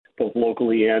both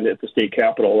locally and at the state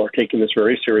capitol, are taking this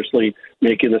very seriously,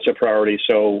 making this a priority.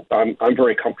 So I'm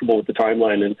very comfortable with the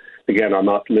timeline. And again, I'm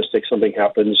optimistic something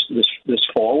happens this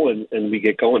fall and we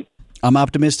get going. I'm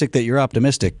optimistic that you're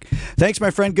optimistic. Thanks,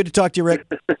 my friend. Good to talk to you, Rick.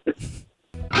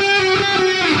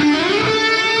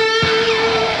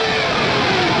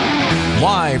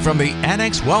 Live from the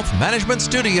Annex Wealth Management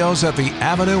Studios at the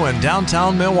Avenue in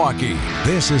downtown Milwaukee,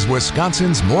 this is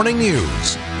Wisconsin's Morning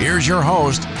News. Here's your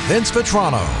host, Vince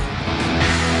Vitrano.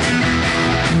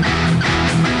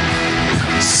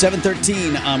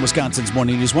 7:13 on Wisconsin's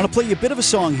Morning News. Want to play you a bit of a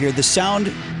song here. The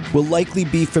sound will likely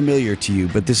be familiar to you,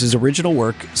 but this is original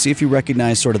work. See if you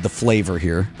recognize sort of the flavor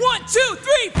here. 1, 2,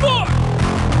 3, 4!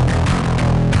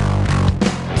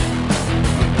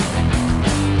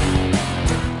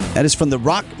 That is from the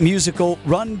rock musical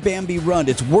Run, Bambi, Run.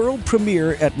 Its world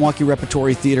premiere at Milwaukee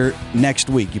Repertory Theater next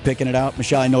week. You picking it out?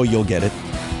 Michelle, I know you'll get it.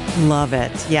 Love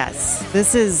it, yes.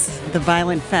 This is the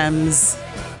Violent Femmes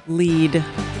leading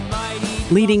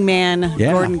man,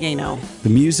 Gordon Gano. The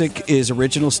music is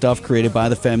original stuff created by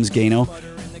the Femmes Gano.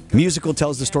 Musical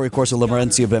tells the story, of course, of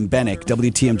Laurencia Bembenek.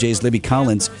 WTMJ's Libby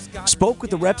Collins spoke with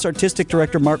the Rep's artistic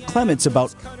director, Mark Clements,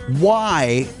 about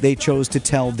why they chose to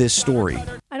tell this story.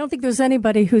 I don't think there's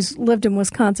anybody who's lived in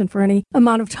Wisconsin for any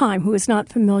amount of time who is not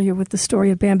familiar with the story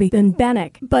of Bambi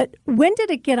Bembenek. But when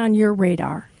did it get on your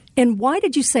radar? And why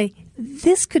did you say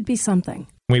this could be something?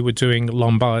 We were doing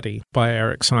Lombardi by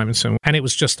Eric Simonson, and it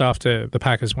was just after the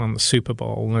Packers won the Super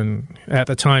Bowl. And at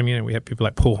the time, we had people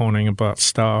like Paul Hornung and Bart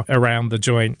Starr around the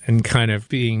joint and kind of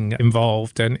being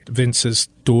involved, and Vince's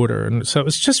daughter. And so it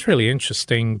was just really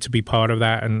interesting to be part of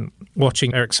that and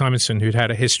watching Eric Simonson, who'd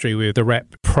had a history with the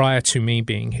Rep prior to me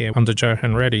being here under Joe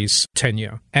Henretti's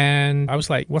tenure. And I was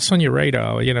like, what's on your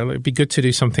radar? It'd be good to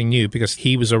do something new, because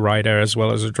he was a writer as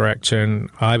well as a director, and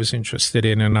I was interested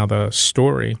in another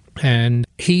story. And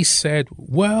he said,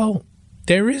 well,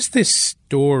 there is this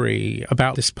story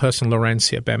about this person,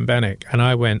 Laurencia Bembenek. And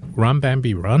I went, Run,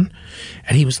 Bambi, Run?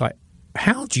 And he was like,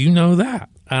 how do you know that?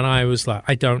 And I was like,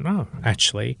 I don't know,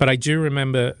 actually. But I do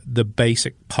remember the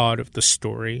basic part of the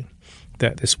story,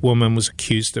 that this woman was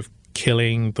accused of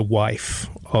killing the wife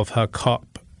of her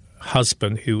cop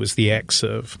husband, who was the ex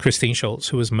of Christine Schultz,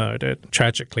 who was murdered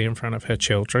tragically in front of her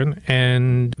children.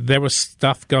 And there was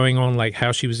stuff going on, like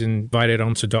how she was invited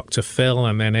onto Dr. Phil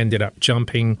and then ended up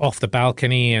jumping off the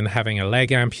balcony and having a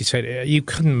leg amp. He said, you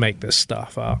couldn't make this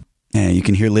stuff up. And you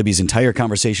can hear Libby's entire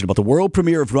conversation about the world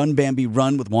premiere of Run, Bambi,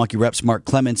 Run with Milwaukee Reps Mark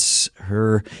Clements.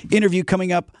 Her interview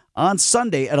coming up on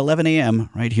Sunday at 11 a.m.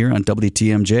 right here on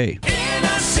WTMJ.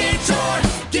 Innocent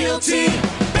or guilty,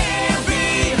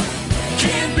 Bambi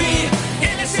can be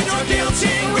innocent or guilty,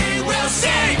 we will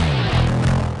say.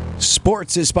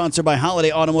 Sports is sponsored by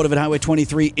Holiday Automotive at Highway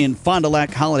 23 in Fond du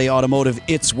Lac. Holiday Automotive,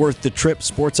 it's worth the trip.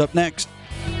 Sports up next.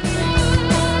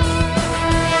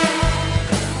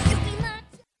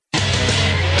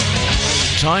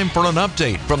 Time for an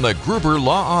update from the Gruber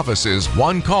Law Office's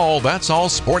One Call, That's All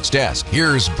Sports Desk.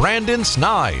 Here's Brandon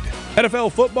Snide.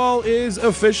 NFL football is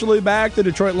officially back. The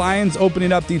Detroit Lions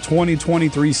opening up the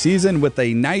 2023 season with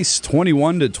a nice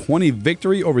 21-20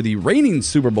 victory over the reigning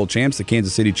Super Bowl champs, the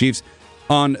Kansas City Chiefs,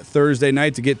 on Thursday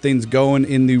night to get things going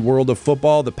in the world of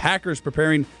football. The Packers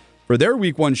preparing for their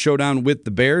Week 1 showdown with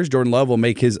the Bears. Jordan Love will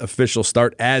make his official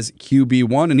start as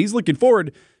QB1, and he's looking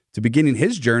forward to beginning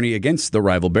his journey against the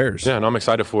rival Bears. Yeah, and I'm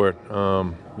excited for it.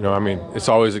 It's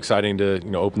always exciting to,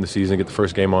 open the season, get the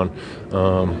first game on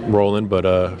rolling.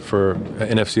 But for an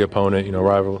NFC opponent,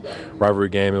 rivalry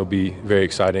game, it'll be very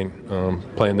exciting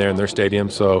playing there in their stadium.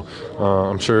 So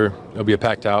I'm sure it'll be a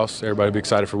packed house. Everybody will be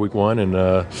excited for Week 1 and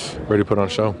ready to put on a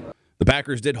show. The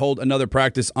Packers did hold another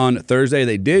practice on Thursday.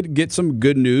 They did get some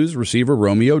good news. Receiver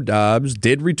Romeo Doubs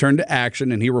did return to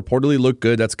action, and he reportedly looked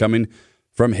good. That's coming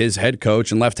from his head coach.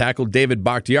 And left tackle David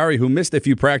Bakhtiari, who missed a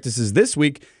few practices this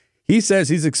week, he says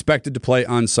he's expected to play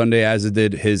on Sunday, as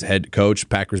did his head coach.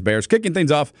 Packers-Bears kicking things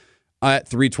off at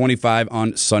 3:25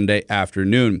 on Sunday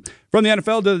afternoon. From the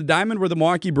NFL to the Diamond, where the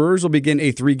Milwaukee Brewers will begin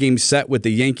a 3-game set with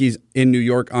the Yankees in New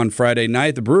York on Friday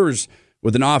night. The Brewers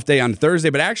with an off day on Thursday,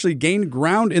 but actually gained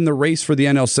ground in the race for the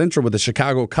NL Central with the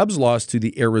Chicago Cubs loss to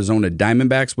the Arizona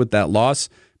Diamondbacks. With that loss,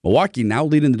 Milwaukee now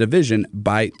leading the division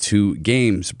by 2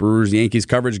 games. Brewers-Yankees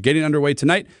coverage getting underway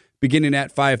tonight, beginning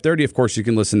at 5:30. Of course, you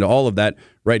can listen to all of that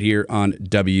right here on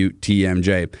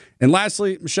WTMJ. And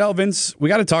lastly, Michelle, Vince, we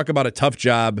got to talk about a tough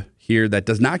job here that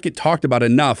does not get talked about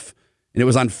enough, and it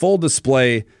was on full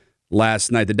display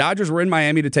last night. The Dodgers were in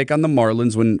Miami to take on the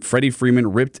Marlins when Freddie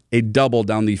Freeman ripped a double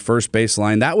down the first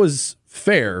baseline. That was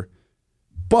fair,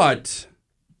 but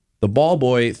the ball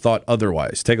boy thought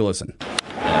otherwise. Take a listen.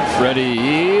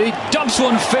 Freddie dumps Leaps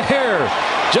one fair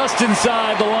just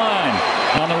inside the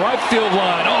line. On the right field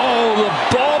line. Oh,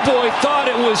 the ball boy thought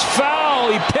it was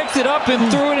foul. He picked it up and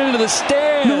threw it into the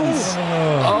stands.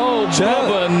 Oh,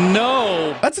 Bubba,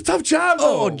 no. That's a tough job,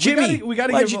 though. Oh, Jimmy. We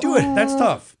gotta Why'd give you do it? That's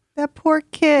tough. That poor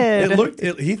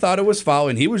kid. He thought it was foul,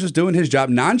 and he was just doing his job.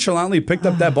 Nonchalantly picked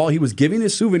up that ball. He was giving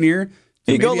his souvenir.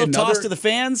 Here you go, a little toss to the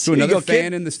fans. To another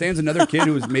fan in the stands, another kid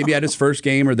who was maybe at his first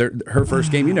game or her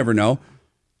first game. You never know.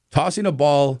 Tossing a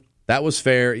ball, that was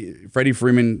fair. Freddie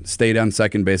Freeman stayed on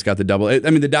second base, got the double. I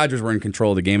mean, the Dodgers were in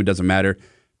control of the game. It doesn't matter.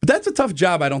 But that's a tough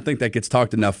job. I don't think that gets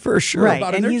talked enough for sure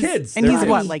about. And they're kids. And he's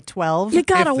what, like 12? You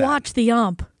got to watch the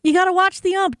ump. You got to watch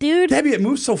the ump, dude. Debbie, it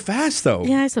moves so fast, though.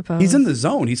 Yeah, I suppose. He's in the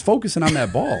zone. He's focusing on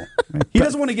that ball. He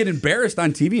doesn't want to get embarrassed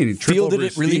on TV and he fielded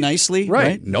it really nicely.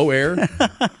 Right. No air.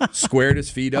 Squared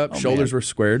his feet up. Shoulders were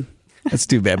squared. That's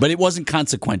too bad. But it wasn't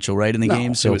consequential, right, in the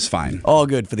game? So it was fine. All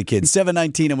good for the kids.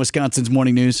 7:19 on Wisconsin's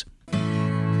Morning News.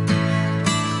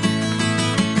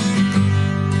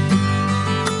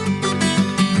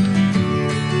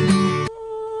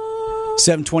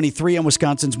 7:23 on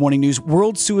Wisconsin's Morning News.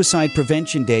 World Suicide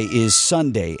Prevention Day is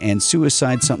Sunday, and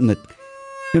suicide's something that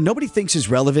nobody thinks is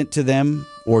relevant to them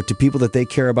or to people that they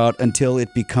care about until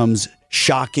it becomes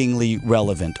shockingly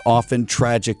relevant, often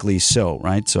tragically so,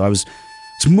 right? So I was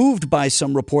moved by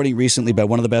some reporting recently by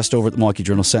one of the best over at the Milwaukee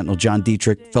Journal-Sentinel, John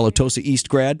Dietrich, fellow Tosa East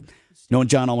grad, known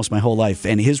John almost my whole life,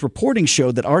 and his reporting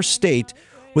showed that our state,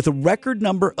 with a record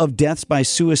number of deaths by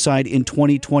suicide in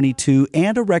 2022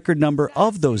 and a record number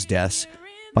of those deaths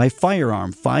by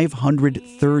firearm,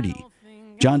 530.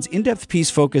 John's in-depth piece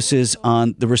focuses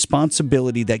on the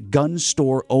responsibility that gun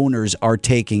store owners are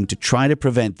taking to try to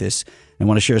prevent this. I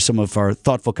want to share some of our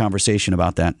thoughtful conversation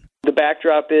about that. The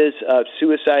backdrop is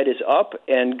suicide is up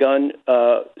and gun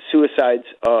suicides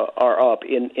are up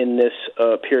in this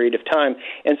period of time.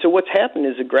 And so what's happened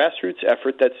is a grassroots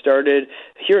effort that started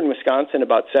here in Wisconsin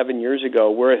about 7 years ago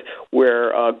where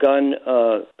gun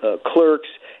clerks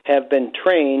have been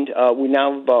trained. We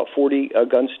now have about 40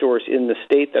 gun stores in the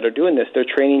state that are doing this. They're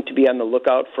training to be on the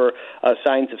lookout for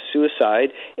signs of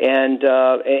suicide, and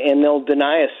they'll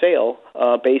deny a sale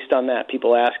based on that.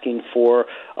 People asking for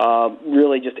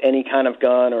really just any kind of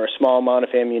gun or a small amount of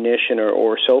ammunition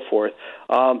or so forth.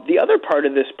 The other part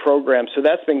of this program, so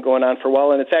that's been going on for a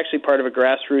while, and it's actually part of a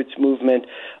grassroots movement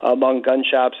among gun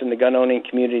shops and the gun-owning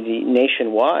community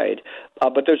nationwide.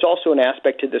 But there's also an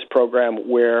aspect to this program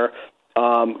where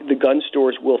the gun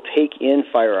stores will take in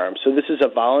firearms. So this is a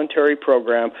voluntary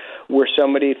program where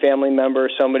somebody, family member,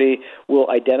 somebody will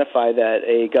identify that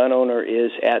a gun owner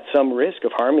is at some risk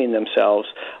of harming themselves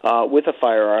with a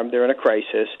firearm. They're in a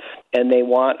crisis, and they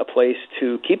want a place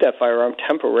to keep that firearm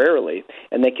temporarily,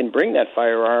 and they can bring that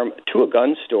firearm to a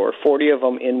gun store, 40 of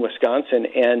them in Wisconsin,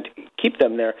 and keep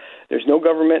them there. There's no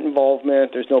government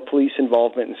involvement, there's no police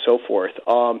involvement, and so forth.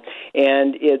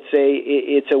 And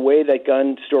it's a way that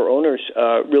gun store owners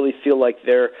really feel like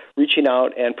they're reaching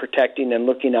out and protecting and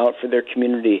looking out for their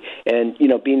community, and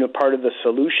being a part of the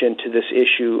solution to this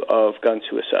issue of gun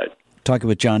suicide. Talking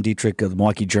with John Dietrich of the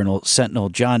Milwaukee Journal-Sentinel.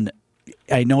 John,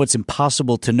 I know it's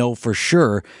impossible to know for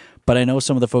sure, but I know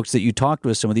some of the folks that you talked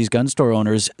with, some of these gun store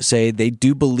owners, say they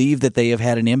do believe that they have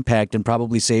had an impact and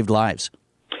probably saved lives.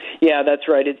 Yeah, that's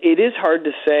right. It is hard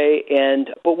to say,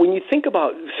 but when you think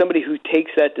about somebody who takes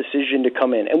that decision to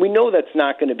come in, and we know that's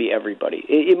not going to be everybody.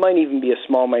 It might even be a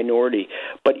small minority,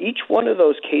 but each one of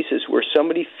those cases where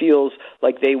somebody feels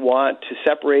like they want to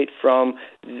separate from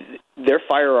their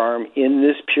firearm in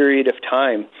this period of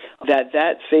time,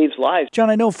 that saves lives.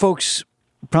 John, I know folks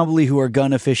probably who are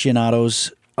gun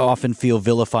aficionados often feel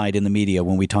vilified in the media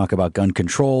when we talk about gun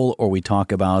control or we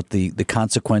talk about the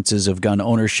consequences of gun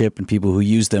ownership and people who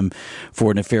use them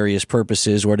for nefarious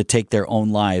purposes or to take their own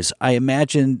lives. I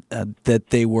imagine that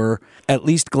they were at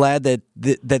least glad that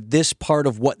this part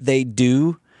of what they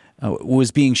do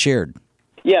was being shared.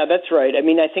 Yeah, that's right. I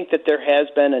mean, I think that there has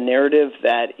been a narrative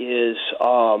that is,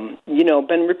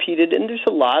 been repeated, and there's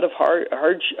a lot of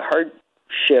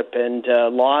hardship and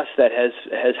loss that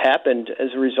has happened as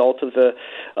a result of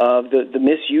the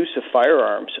misuse of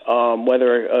firearms,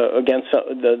 whether against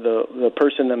the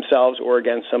person themselves or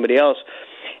against somebody else.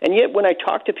 And yet, when I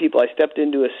talk to people, I stepped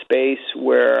into a space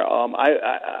where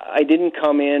I didn't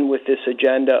come in with this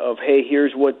agenda of, hey,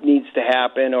 here's what needs to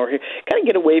happen, or kind of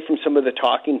get away from some of the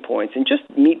talking points and just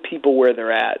meet people where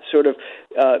they're at, sort of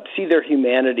see their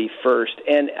humanity first.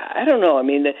 And I don't know, I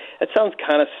mean, that sounds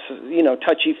kind of,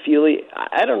 touchy-feely.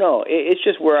 I don't know. It's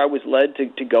just where I was led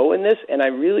to go in this, and I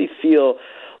really feel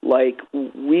like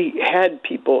we had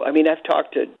people, I mean, I've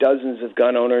talked to dozens of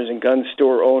gun owners and gun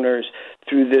store owners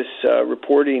through this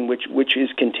reporting, which is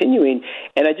continuing.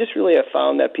 And I just really have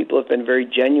found that people have been very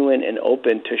genuine and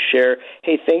open to share,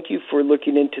 hey, thank you for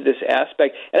looking into this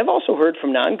aspect. And I've also heard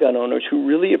from non-gun owners who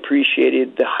really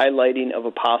appreciated the highlighting of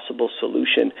a possible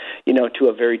solution, to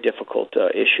a very difficult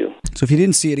issue. So if you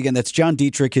didn't see it again, that's John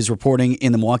Dietrich, his reporting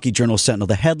in the Milwaukee Journal-Sentinel.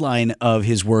 The headline of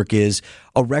his work is,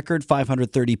 a record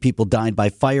 530 people died by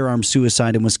firearm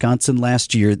suicide in Wisconsin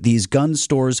last year. These gun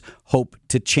stores hope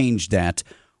to change that.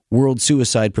 World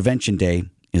Suicide Prevention Day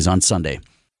is on Sunday.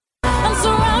 I'm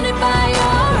surrounded by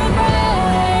your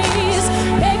embrace.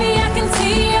 Baby, I can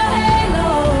see your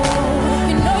halo.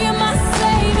 You know you're my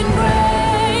saving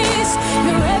grace.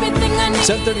 You're everything I need.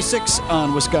 7:36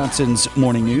 on Wisconsin's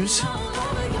Morning News.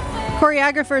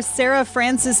 Choreographer Sarah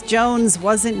Frances Jones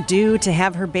wasn't due to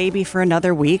have her baby for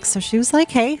another week, so she was like,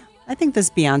 hey, I think this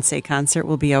Beyonce concert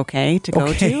will be okay to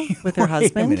go to with her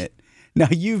husband. Wait a minute. Now,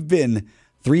 you've been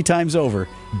 3 times over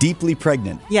deeply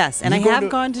pregnant. Yes, and I have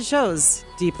gone to shows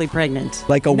deeply pregnant.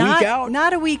 Like a week out?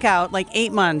 Not a week out, like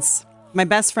 8 months. My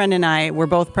best friend and I were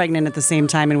both pregnant at the same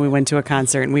time, and we went to a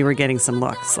concert, and we were getting some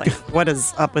looks. Like, what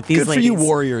is up with these Good ladies? for you,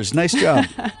 Warriors. Nice job.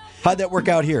 How'd that work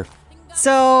out here?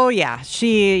 So, yeah,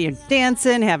 you're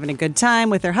dancing, having a good time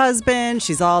with her husband.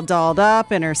 She's all dolled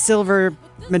up in her silver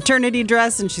maternity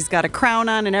dress, and she's got a crown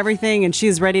on and everything, and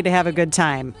she's ready to have a good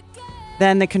time.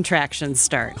 Then the contractions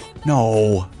start.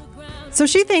 No. So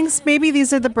she thinks maybe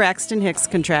these are the Braxton Hicks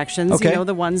contractions, Okay.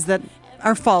 the ones that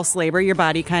are false labor, your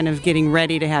body kind of getting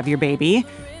ready to have your baby.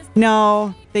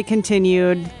 No, they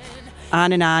continued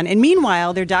on. And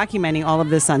meanwhile, they're documenting all of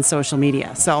this on social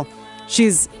media. So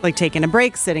she's like taking a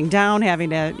break, sitting down,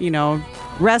 having to,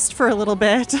 rest for a little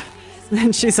bit.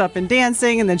 Then she's up and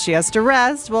dancing, and then she has to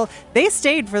rest. Well, they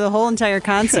stayed for the whole entire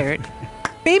concert.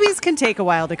 Babies can take a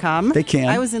while to come. They can.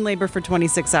 I was in labor for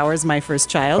 26 hours, my first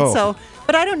child.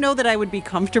 But I don't know that I would be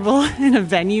comfortable in a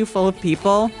venue full of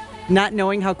people, not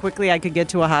knowing how quickly I could get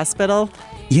to a hospital.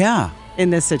 Yeah.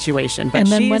 In this situation. But And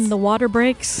then when the water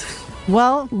breaks?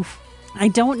 Well, I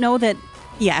don't know that.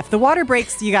 Yeah, if the water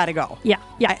breaks, you got to go. Yeah.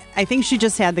 I think she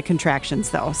just had the contractions,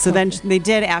 though. So then they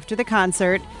did, after the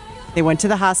concert, they went to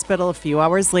the hospital. A few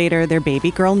hours later, their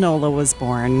baby girl, Nola, was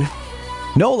born.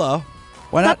 Nola?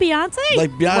 Why not? Beyonce?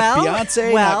 Like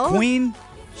Beyonce, not Queen?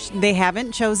 They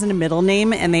haven't chosen a middle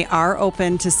name, and they are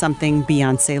open to something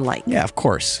Beyonce-like. Yeah, of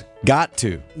course. Got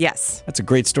to. Yes. That's a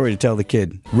great story to tell the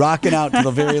kid. Rocking out to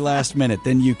the very last minute.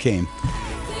 Then you came.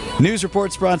 News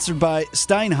report sponsored by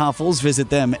Steinhoffels. Visit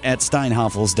them at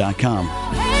steinhoffels.com.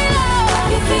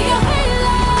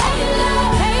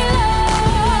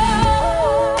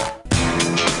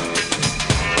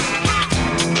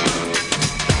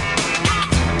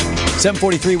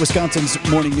 7:43, Wisconsin's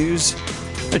Morning News.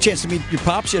 Had a chance to meet your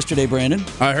pops yesterday, Brandon.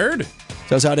 I heard. So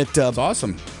I was out at That's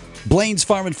awesome. Blain's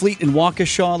Farm and Fleet in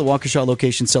Waukesha. The Waukesha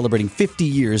location celebrating 50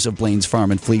 years of Blain's Farm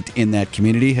and Fleet in that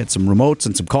community. Had some remotes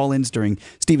and some call-ins during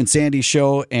Steve and Sandy's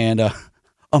show. And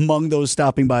among those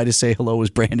stopping by to say hello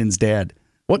was Brandon's dad.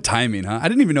 What timing, huh? I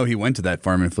didn't even know he went to that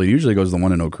Farm and Fleet. He usually goes to the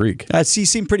one in Oak Creek. He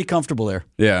seemed pretty comfortable there.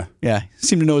 Yeah. Yeah, he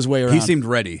seemed to know his way around. He seemed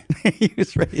ready. He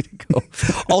was ready to go.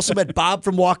 Also met Bob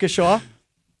from Waukesha.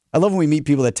 I love when we meet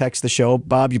people that text the show.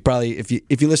 Bob, you probably, if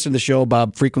you listen to the show,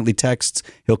 Bob frequently texts.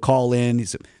 He'll call in.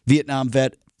 He's a Vietnam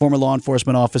vet, former law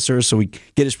enforcement officer, so we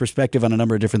get his perspective on a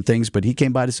number of different things. But he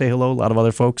came by to say hello. A lot of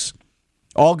other folks.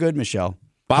 All good, Michelle.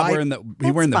 Bob wearing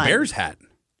the Bears hat.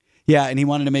 Yeah, and he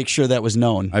wanted to make sure that was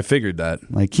known. I figured that.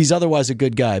 Like, he's otherwise a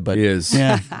good guy, but he is.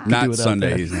 Yeah, not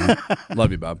Sunday. He's not.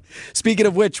 Love you, Bob. Speaking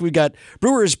of which, we got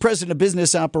Brewers President of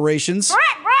Business Operations,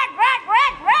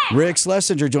 Rick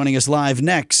Schlesinger, joining us live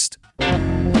next.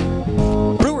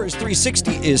 Brewers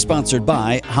 360 is sponsored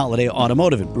by Holiday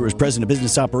Automotive. And Brewers President of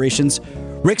Business Operations,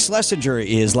 Rick Schlesinger,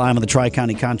 is live on the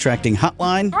Tri-County Contracting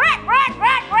Hotline.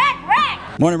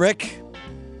 Morning, Rick.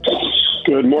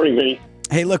 Good morning, Vinny.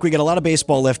 Hey, look, we got a lot of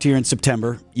baseball left here in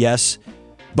September, yes,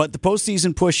 but the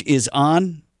postseason push is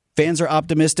on. Fans are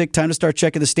optimistic. Time to start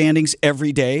checking the standings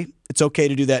every day. It's okay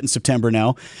to do that in September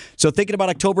now. So thinking about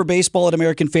October baseball at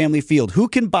American Family Field, who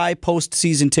can buy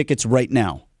postseason tickets right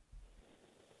now?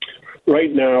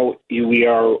 Right now, we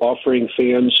are offering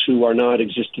fans who are not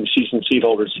existing season seat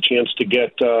holders a chance to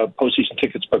get postseason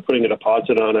tickets by putting a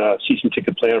deposit on a season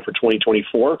ticket plan for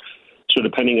 2024. So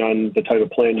depending on the type of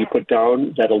plan you put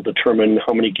down, that'll determine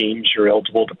how many games you're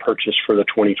eligible to purchase for the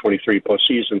 2023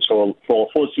 postseason. So a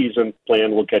full season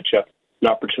plan will get you an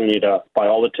opportunity to buy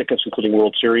all the tickets, including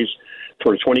World Series.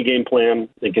 For a 20-game plan,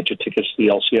 they get you tickets to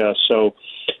the LCS. So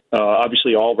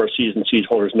obviously all of our season seat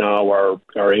holders now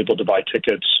are able to buy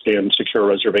tickets and secure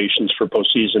reservations for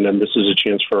postseason, and this is a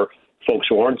chance for folks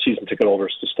who aren't season ticket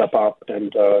holders to step up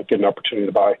and get an opportunity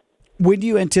to buy. When do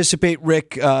you anticipate,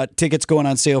 Rick, tickets going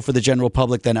on sale for the general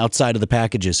public then outside of the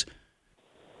packages?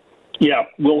 Yeah,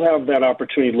 we'll have that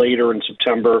opportunity later in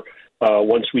September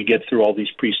once we get through all these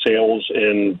pre-sales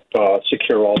and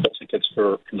secure all the tickets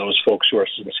for those folks who are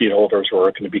season seat holders or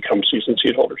are going to become season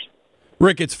seat holders.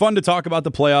 Rick, it's fun to talk about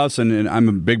the playoffs, and I'm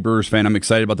a big Brewers fan. I'm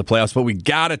excited about the playoffs, but we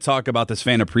got to talk about this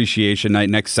Fan Appreciation Night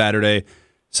next Saturday,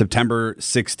 September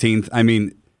 16th. I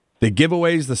mean, the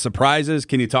giveaways, the surprises.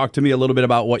 Can you talk to me a little bit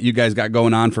about what you guys got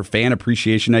going on for Fan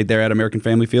Appreciation Night there at American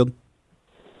Family Field?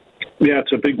 Yeah,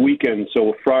 it's a big weekend.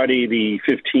 So Friday the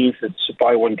 15th, it's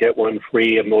buy one, get one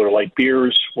free of Miller Lite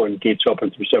beers when gates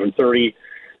open through 7:30.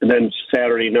 And then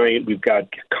Saturday night, we've got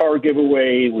car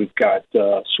giveaway, we've got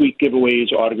suite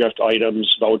giveaways, autographed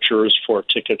items, vouchers for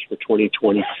tickets for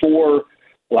 2024,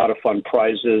 a lot of fun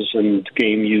prizes and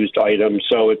game-used items.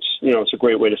 So it's a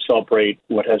great way to celebrate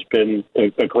what has been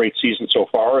a great season so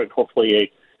far and hopefully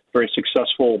a very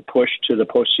successful push to the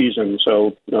postseason.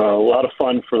 So a lot of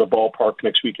fun for the ballpark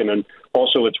next weekend. And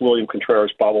also it's William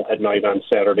Contreras bobblehead night on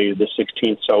Saturday the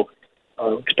 16th. So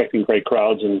expecting great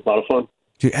crowds and a lot of fun.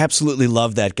 You absolutely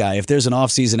love that guy. If there's an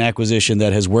offseason acquisition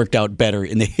that has worked out better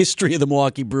in the history of the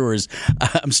Milwaukee Brewers,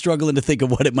 I'm struggling to think of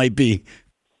what it might be.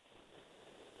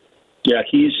 Yeah,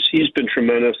 he's been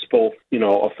tremendous, both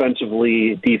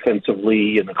offensively,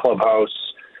 defensively, in the clubhouse,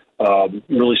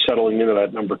 really settling into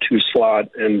that number 2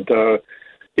 slot. And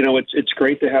it's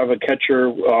great to have a catcher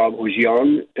who's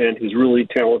young and who's really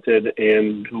talented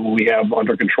and who we have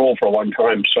under control for a long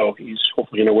time. So he's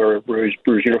hopefully going to wear a Brewers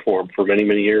uniform for many,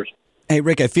 many years. Hey,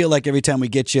 Rick, I feel like every time we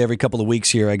get you every couple of weeks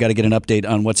here, I got to get an update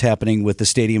on what's happening with the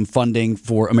stadium funding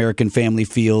for American Family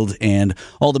Field and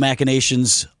all the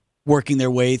machinations working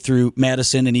their way through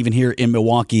Madison and even here in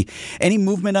Milwaukee. Any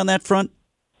movement on that front?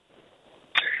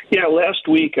 Yeah, last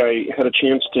week I had a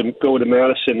chance to go to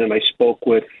Madison and I spoke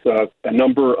with a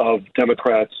number of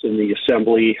Democrats in the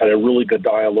Assembly, had a really good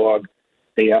dialogue.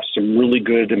 They asked some really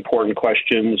good, important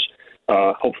questions.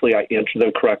 Hopefully I answered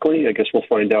them correctly. I guess we'll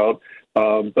find out.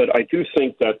 But I do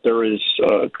think that there is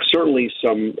certainly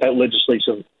some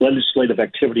legislative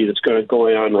activity that's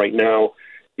going on right now.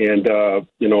 And,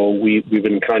 we've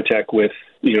been in contact with,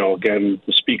 again,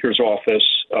 the Speaker's office,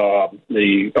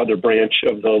 the other branch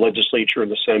of the legislature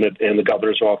and the Senate and the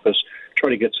governor's office,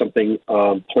 trying to get something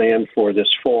planned for this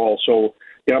fall. So,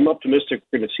 yeah, I'm optimistic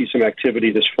we're going to see some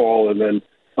activity this fall and then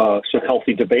some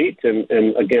healthy debate. And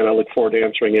again, I look forward to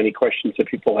answering any questions that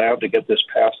people have to get this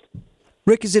passed.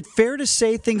 Rick, is it fair to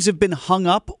say things have been hung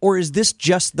up, or is this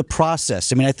just the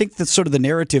process? I mean, I think that's sort of the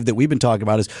narrative that we've been talking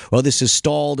about is, well, this is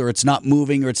stalled, or it's not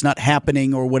moving, or it's not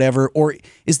happening, or whatever. Or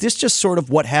is this just sort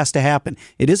of what has to happen?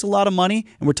 It is a lot of money,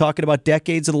 and we're talking about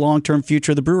decades of the long-term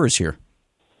future of the Brewers here.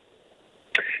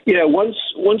 Yeah, once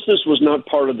this was not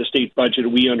part of the state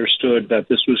budget, we understood that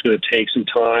this was going to take some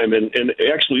time, and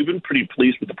actually we've been pretty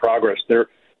pleased with the progress. There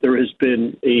has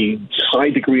been a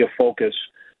high degree of focus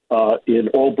in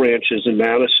all branches in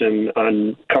Madison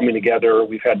on coming together.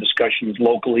 We've had discussions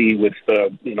locally with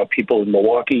people in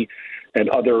Milwaukee and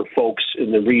other folks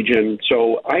in the region.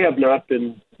 So I have not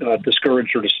been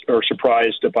discouraged or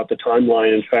surprised about the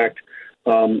timeline. In fact,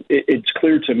 it's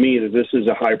clear to me that this is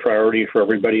a high priority for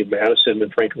everybody in Madison,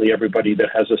 and frankly, everybody that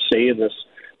has a say in this,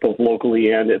 both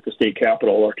locally and at the state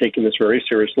capitol, are taking this very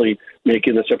seriously,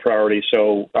 making this a priority.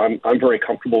 So I'm very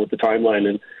comfortable with the timeline,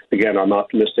 and again, I'm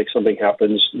optimistic something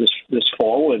happens this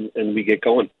fall and we get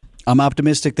going. I'm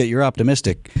optimistic that you're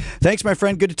optimistic. Thanks, my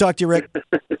friend. Good to talk to you, Rick.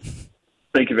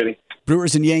 Thank you, Vinny.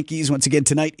 Brewers and Yankees once again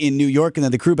tonight in New York, and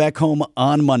then the crew back home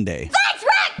on Monday. That's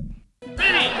right!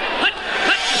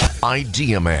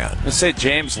 Idea Man. Let's say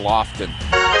James Lofton.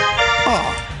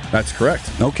 Oh, that's correct.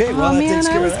 Okay, well, I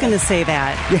was going to say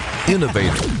that.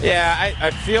 Innovative. Yeah, I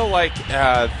feel like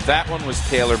that one was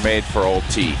tailor-made for Old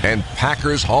T. And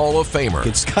Packers Hall of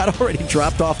Famer. Scott already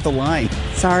dropped off the line.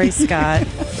 Sorry, Scott. I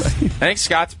think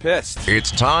Scott's pissed. It's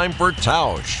time for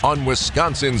Tausch on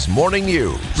Wisconsin's Morning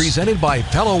News. Presented by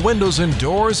Pella Windows and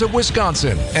Doors of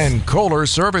Wisconsin and Kohler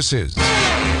Services.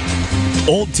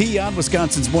 Old T on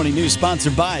Wisconsin's Morning News,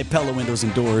 sponsored by Pella Windows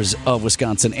and Doors of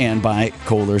Wisconsin and by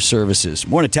Kohler Services.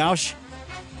 Morning, Tausch.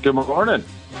 Good morning.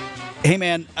 Hey,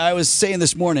 man, I was saying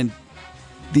this morning,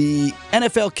 the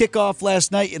NFL kickoff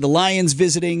last night, the Lions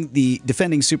visiting the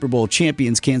defending Super Bowl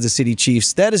champions, Kansas City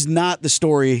Chiefs. That is not the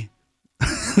story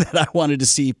that I wanted to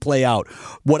see play out.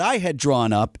 What I had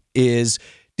drawn up is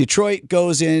Detroit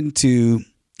goes into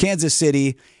Kansas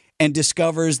City and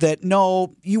discovers that,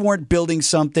 no, you weren't building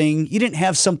something. You didn't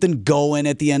have something going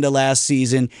at the end of last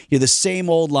season. You're the same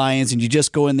old Lions, and you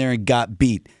just go in there and got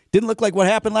beat. Didn't look like what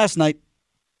happened last night.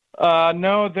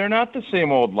 No, they're not the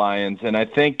same old Lions, and I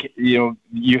think you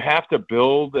have to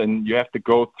build and you have to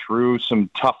go through some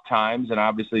tough times. And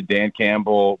obviously, Dan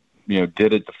Campbell,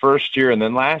 did it the first year, and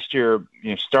then last year,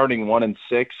 starting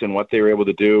 1-6 and what they were able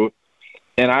to do.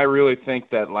 And I really think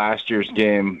that last year's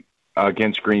game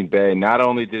against Green Bay, not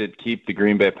only did it keep the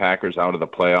Green Bay Packers out of the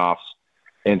playoffs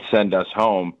and send us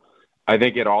home, I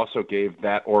think it also gave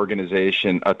that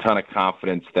organization a ton of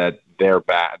confidence that they're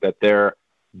back, that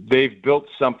they've built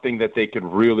something that they could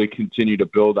really continue to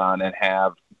build on and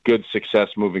have good success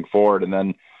moving forward. And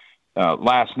then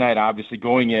last night, obviously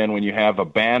going in when you have a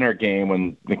banner game,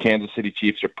 when the Kansas City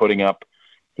Chiefs are putting up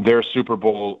their Super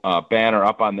Bowl banner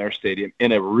up on their stadium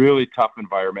in a really tough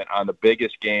environment on the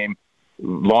biggest game,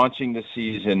 launching the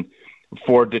season,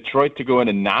 for Detroit to go in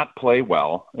and not play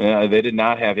well. They did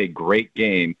not have a great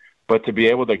game, but to be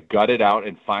able to gut it out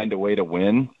and find a way to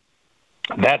win,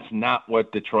 that's not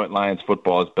what Detroit Lions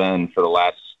football has been for the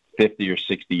last 50 or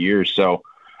 60 years. So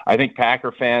I think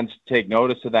Packer fans take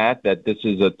notice of that this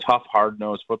is a tough,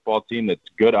 hard-nosed football team that's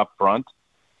good up front,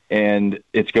 and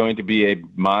it's going to be a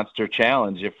monster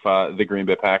challenge if the Green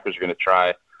Bay Packers are going to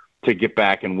try to get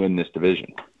back and win this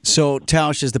division. So,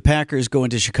 Tausch, as the Packers go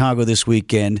into Chicago this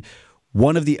weekend,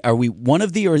 are we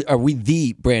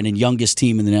the, Brandon, youngest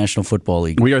team in the National Football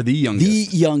League? We are the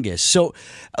youngest. The youngest. So,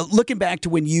 looking back to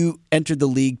when you entered the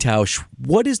league, Tausch,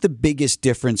 what is the biggest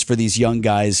difference for these young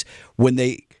guys when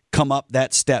they come up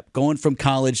that step, going from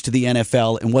college to the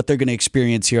NFL, and what they're going to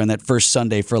experience here on that first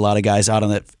Sunday for a lot of guys out on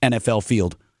that NFL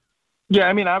field? Yeah,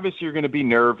 I mean, obviously you're going to be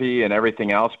nervy and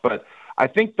everything else, but I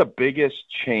think the biggest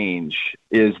change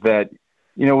is that,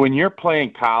 when you're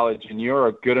playing college and you're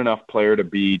a good enough player to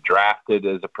be drafted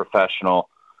as a professional,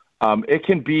 it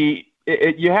can be,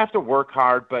 you have to work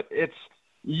hard, but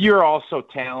you're also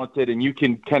talented and you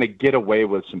can kind of get away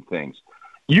with some things.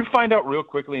 You find out real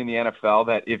quickly in the NFL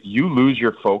that if you lose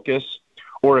your focus,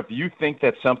 or if you think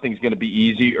that something's going to be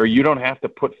easy, or you don't have to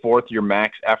put forth your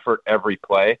max effort every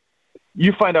play,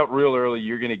 you find out real early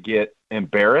you're going to get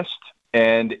embarrassed,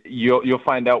 and you'll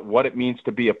find out what it means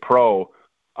to be a pro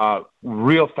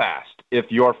real fast if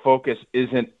your focus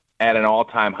isn't at an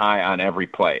all-time high on every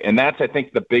play. And that's, I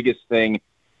think, the biggest thing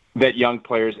that young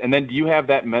players, and then do you have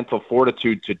that mental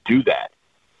fortitude to do that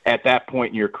at that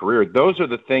point in your career? Those are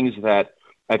the things that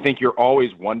I think you're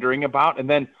always wondering about. And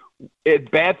then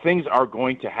bad things are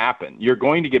going to happen. You're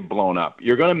going to get blown up.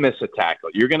 You're going to miss a tackle.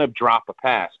 You're going to drop a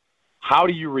pass. How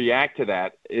do you react to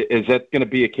that? Is that going to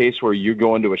be a case where you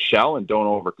go into a shell and don't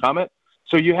overcome it?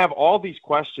 So you have all these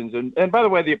questions. And by the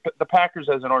way, the Packers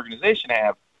as an organization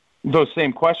have those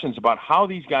same questions about how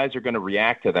these guys are going to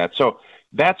react to that. So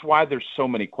that's why there's so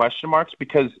many question marks,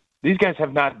 because these guys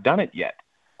have not done it yet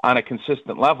on a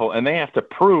consistent level. And they have to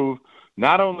prove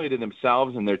not only to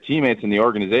themselves and their teammates in the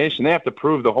organization, they have to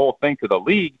prove the whole thing to the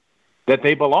league that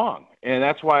they belong. And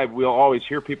that's why we'll always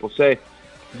hear people say,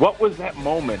 what was that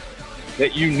moment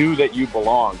that you knew that you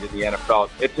belonged in the NFL?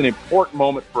 It's an important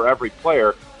moment for every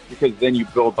player, because then you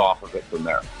build off of it from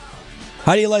there.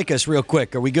 How do you like us, real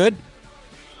quick? Are we good?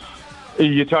 Are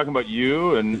you talking about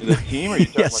you and the team? Or are you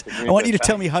talking yes. about the Green I want Bay you to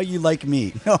tell me how you like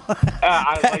me.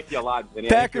 I like you a lot, Vinny.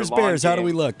 Packers, Bears, how do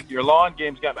we look? Your lawn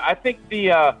game's got me. I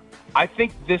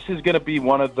think this is going to be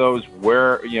one of those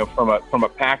where, from a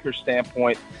Packers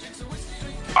standpoint,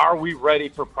 are we ready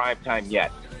for prime time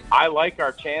yet? I like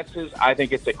our chances. I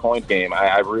think it's a coin game.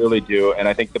 I really do. And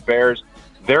I think the Bears,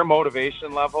 their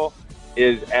motivation level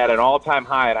is at an all-time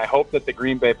high, and I hope that the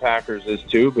Green Bay Packers is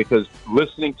too, because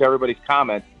listening to everybody's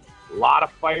comments, a lot of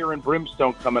fire and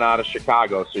brimstone coming out of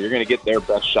Chicago, so you're going to get their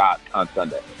best shot on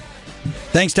Sunday.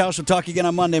 Thanks, Tausch. We'll talk again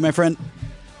on Monday, my friend.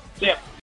 Yeah.